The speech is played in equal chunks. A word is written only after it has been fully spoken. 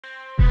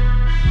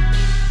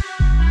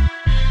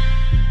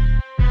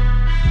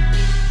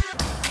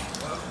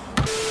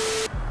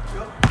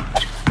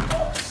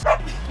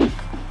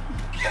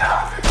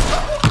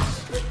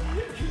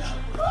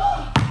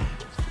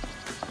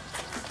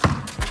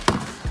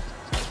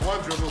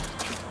Jump dribble.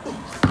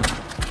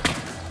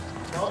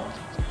 No.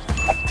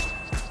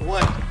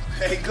 One.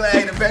 Hey,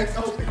 Clay, the bank's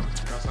open.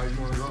 That's how you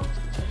want to go.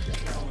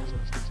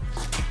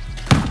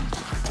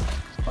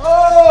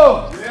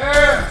 Oh!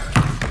 Yeah!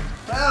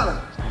 Fallon.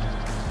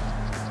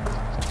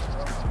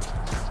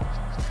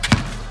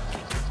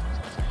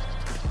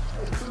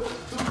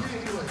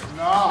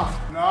 Nah.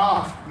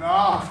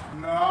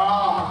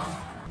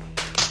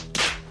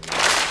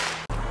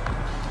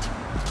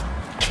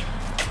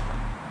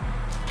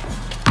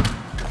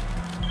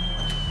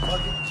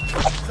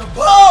 It's a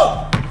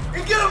ball!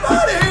 And get him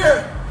out of here!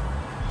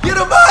 Get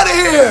him out of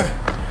here!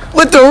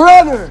 With the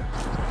runner!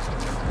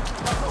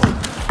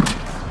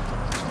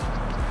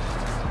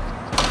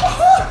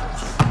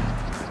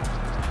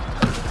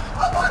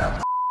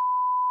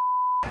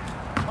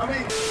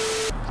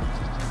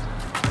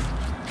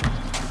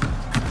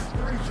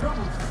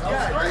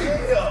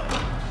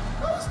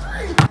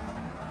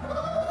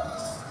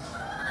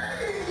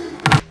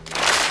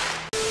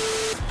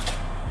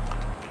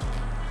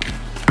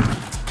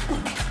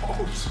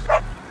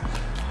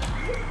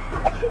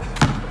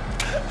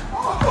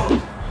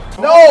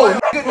 No,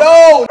 nigga,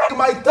 no! Nigga,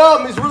 my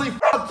thumb is really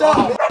fucked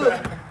up.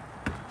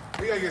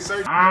 He gotta get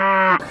surgery.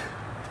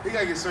 He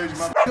gotta get surgery,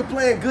 my You're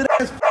playing good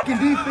ass fucking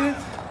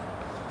defense.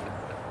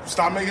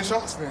 Stop making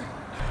shots, man.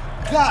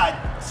 God.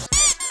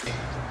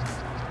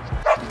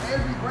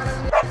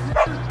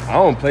 I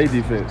don't play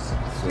defense.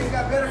 So. You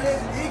got better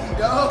hands than Iggy,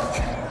 dog.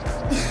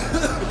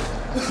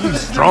 You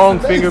strong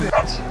finger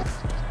bitch.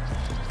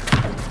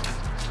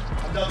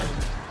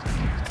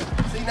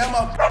 See, now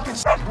my fucking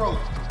shit broke.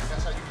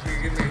 That's how you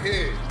can get in the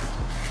head.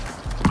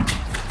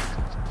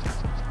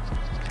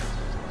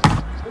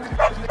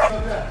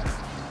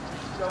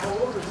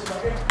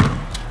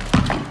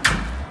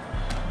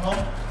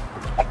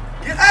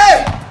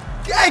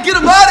 Hey, get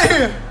him out of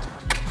here!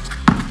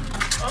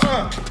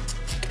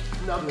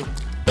 Nothing.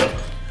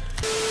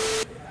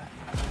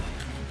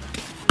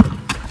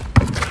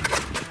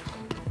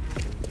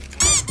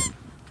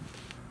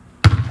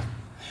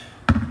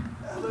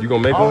 You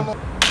gonna make one?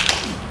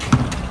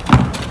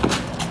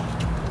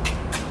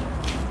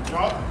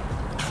 Drop.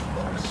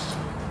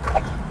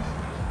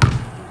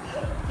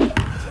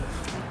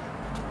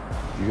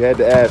 You had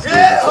to ask.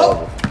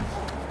 Yeah,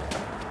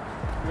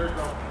 There you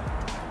go.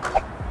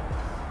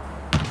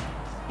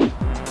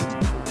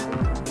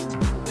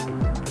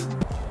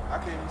 I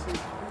can't even see.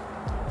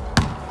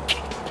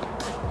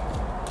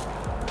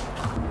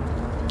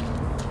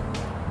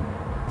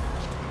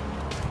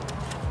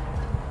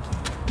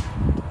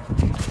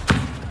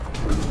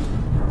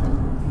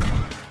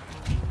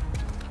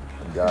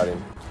 Got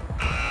him.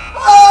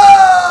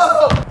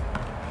 Oh!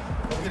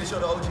 Don't get to show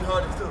the OG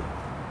Harden too.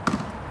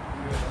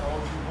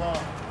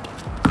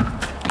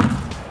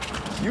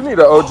 You need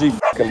an OG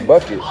fucking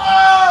bucket. Oh,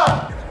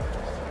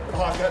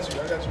 I got you.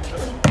 Hand down.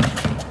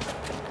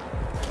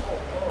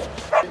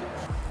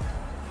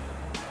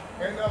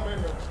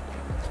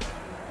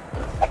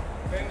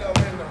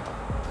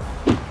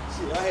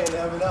 Shit, I had to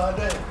have it all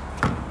day.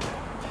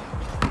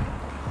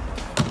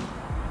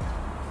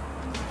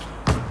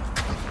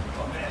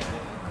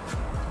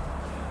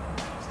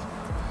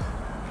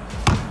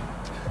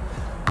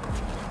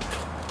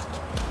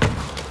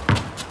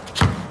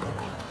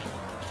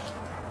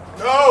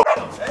 No!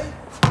 Hey.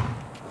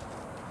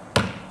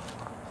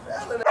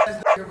 Fallon ass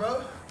nigga, bro.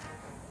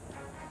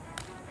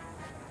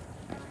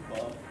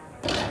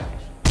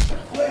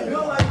 You ain't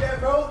built like that,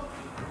 bro.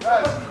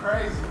 That's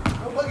crazy.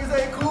 No buckets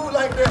ain't cool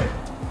like that.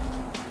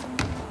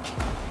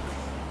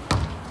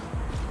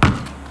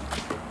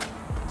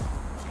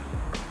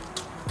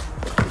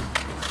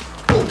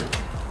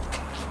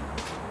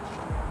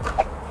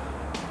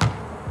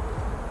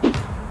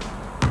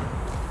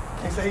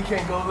 Can't say he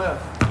can't go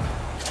left.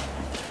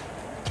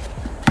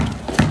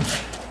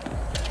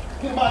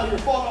 Get him out of here,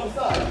 fall on the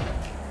side.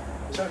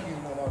 Chucky, you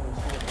know about this.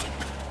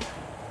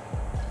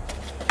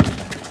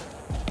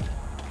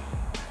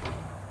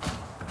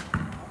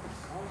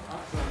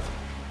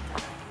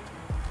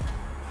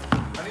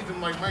 I need them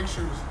like Mike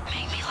shoes.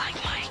 Make me like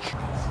Mike.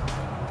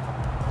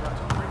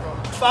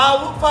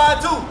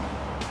 5-2.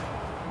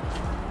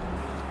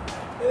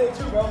 It ain't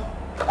 2, bro.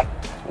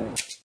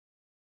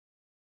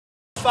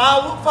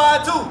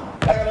 5-2.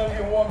 I gotta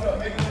get warmed up,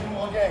 make it a little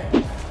more game.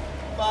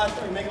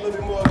 5-3, make it a little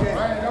bit more game.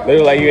 They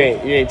look like you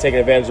ain't taking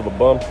advantage of a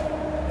bum.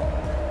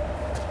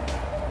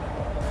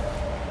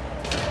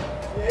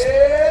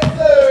 Yes,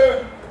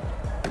 sir.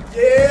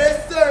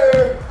 Yes,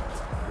 sir.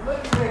 Look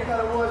at that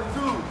kind of 1 and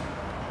 2.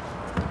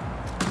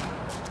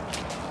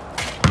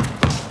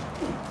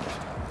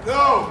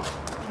 No!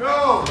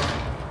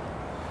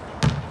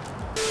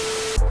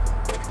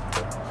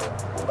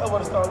 I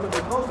want to start a little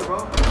bit closer, bro.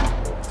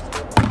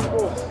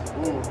 Ooh.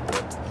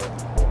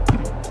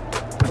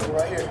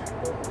 Right here.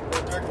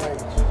 Dirk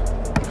range.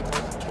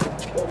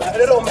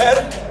 It don't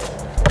matter.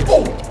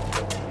 Oh.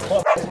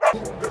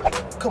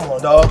 Come on,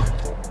 dog.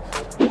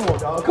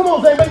 Come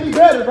on, Zay, make me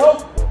better, bro.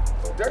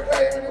 Dirk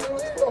ain't even in the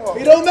league no more.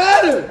 It don't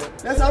matter.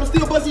 I'm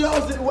still busting your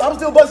ass with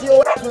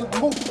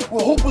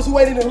hoopers who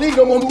ain't in the league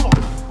no more.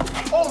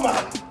 Oh my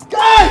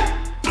God!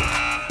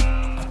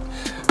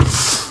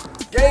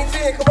 Game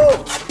 10, come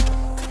on.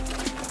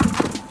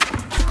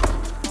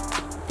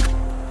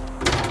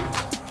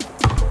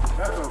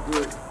 That felt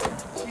good.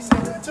 She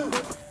said that too.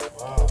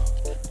 Wow.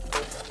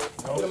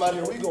 Now, what about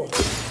here? We going?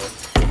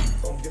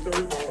 Get the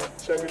rebound.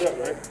 Check it up,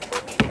 right?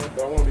 So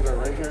I want to be like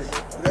right here.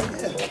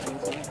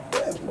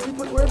 Yeah, you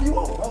put it wherever you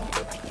want, bro.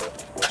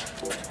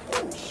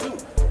 Oh, shoot.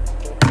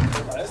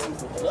 That's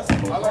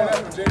I learned that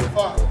from Jamie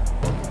Foxx.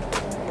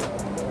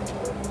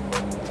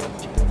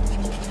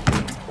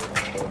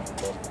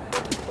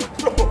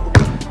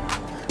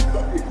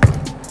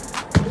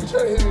 He's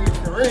trying to hit me with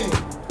Kareem.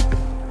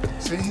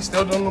 See, he's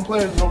still doing them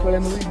players. Don't play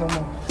in the league no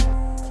more.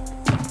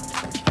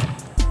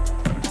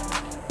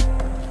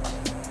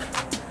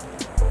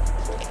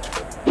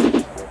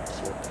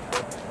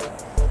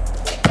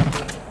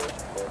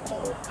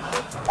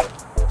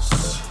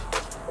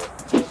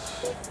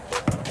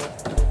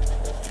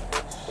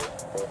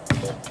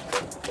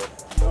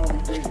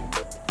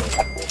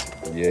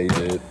 Yeah, he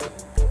did.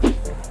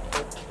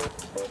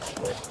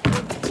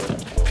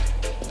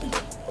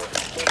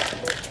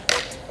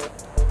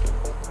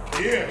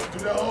 Yeah, do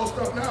that whole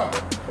stuff now.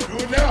 Do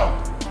it now.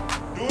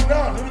 Do it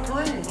now. Do the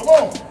Kareem. Come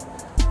on.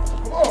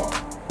 Come on.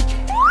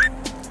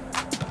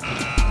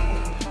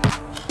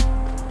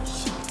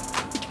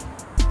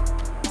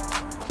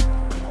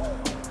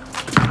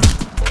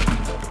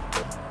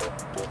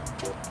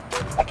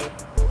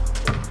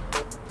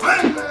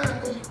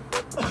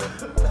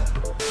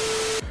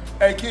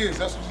 Hey kids,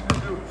 that's what you need to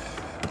do.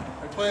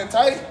 They playing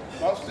tight,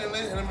 I'm still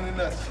in, hit them in the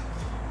nuts.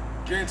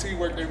 Guarantee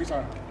worked every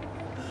time.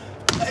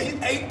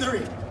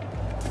 8-3.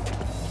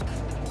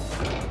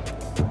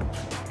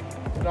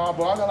 Nah,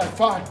 bro, I got like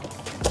 5.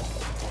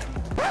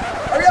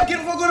 Hurry up, get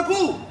before I go to the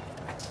pool.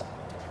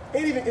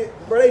 Ain't even,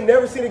 bro, they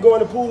never seen it go in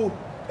the pool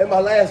at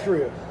my last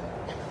crib.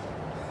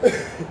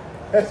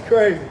 That's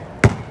crazy.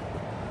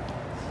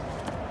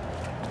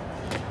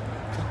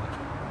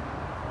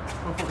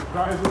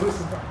 Guys,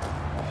 listen.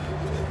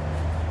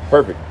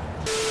 Perfect.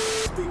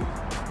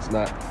 It's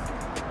not.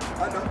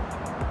 I know.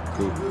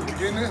 Cool. You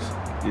getting this?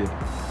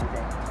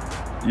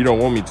 Yeah. You don't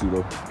want me to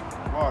though.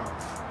 Why?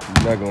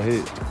 You're not gonna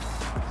hit.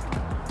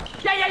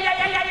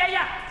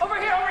 Yeah. Over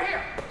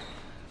here.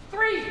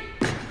 3.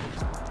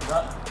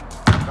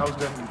 That was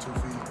definitely 2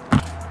 feet.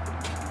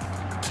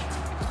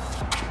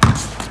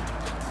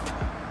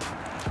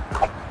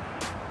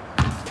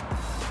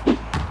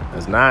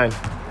 That's 9.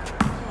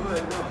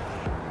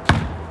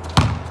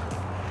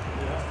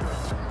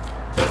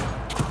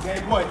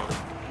 Game point.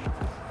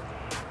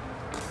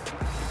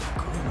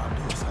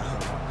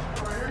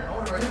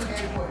 Right here,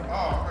 game point.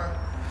 Oh, okay.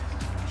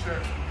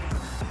 Sure.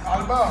 Out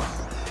of bounds.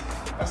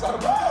 That's out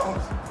of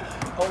bounds.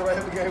 Hold it right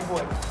here, the game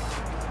point.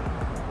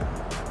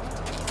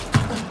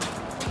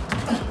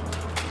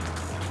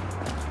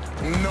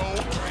 No.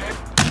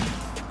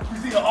 You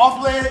see an off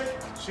leg?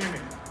 Shimmy.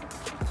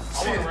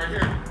 I want it right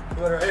here.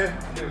 You want it right here?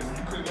 Yeah, you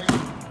couldn't make it.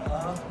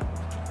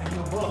 And you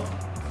a bum.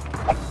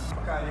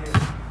 Fuck out of here.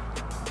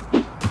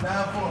 9-4.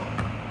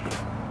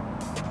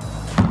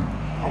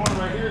 I want it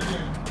right here,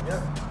 Jimmy.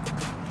 Yep.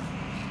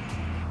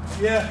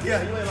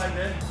 Yeah, you ain't like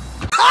that.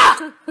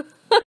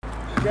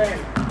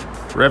 Game.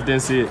 Ref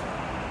didn't see it.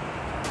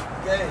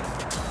 Game.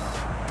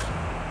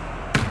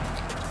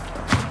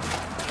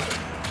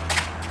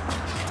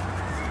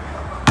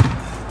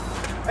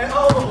 Hey,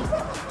 oh,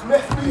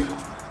 messed me.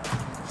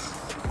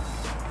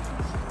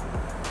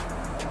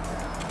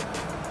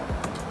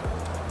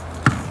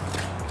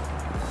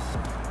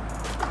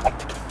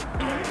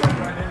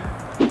 Right there.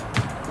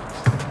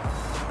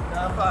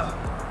 9-5.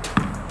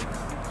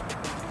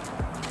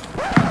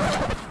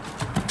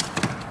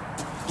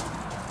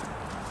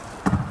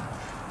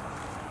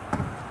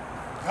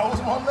 That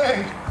was my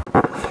leg.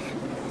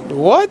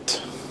 What?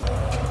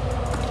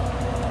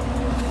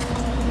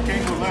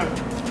 Can't go left.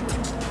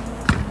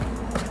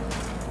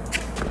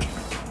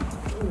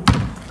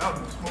 That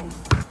was smooth.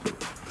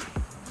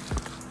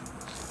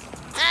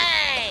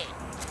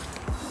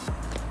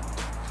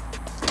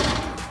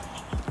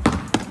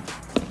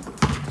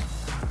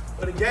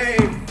 For the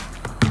game.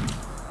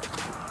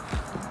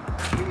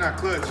 He's not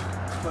clutch.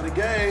 For the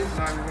game. He's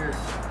not in here.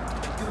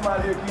 Get him out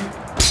of here, Keith.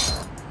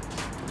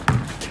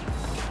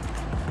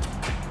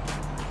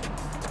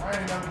 I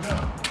ain't never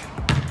done.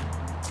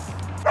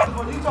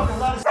 You talking a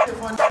lot of shit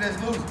for a that's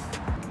losing.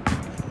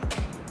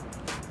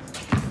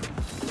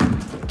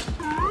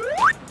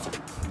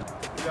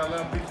 You gotta let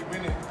him beat you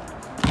in it.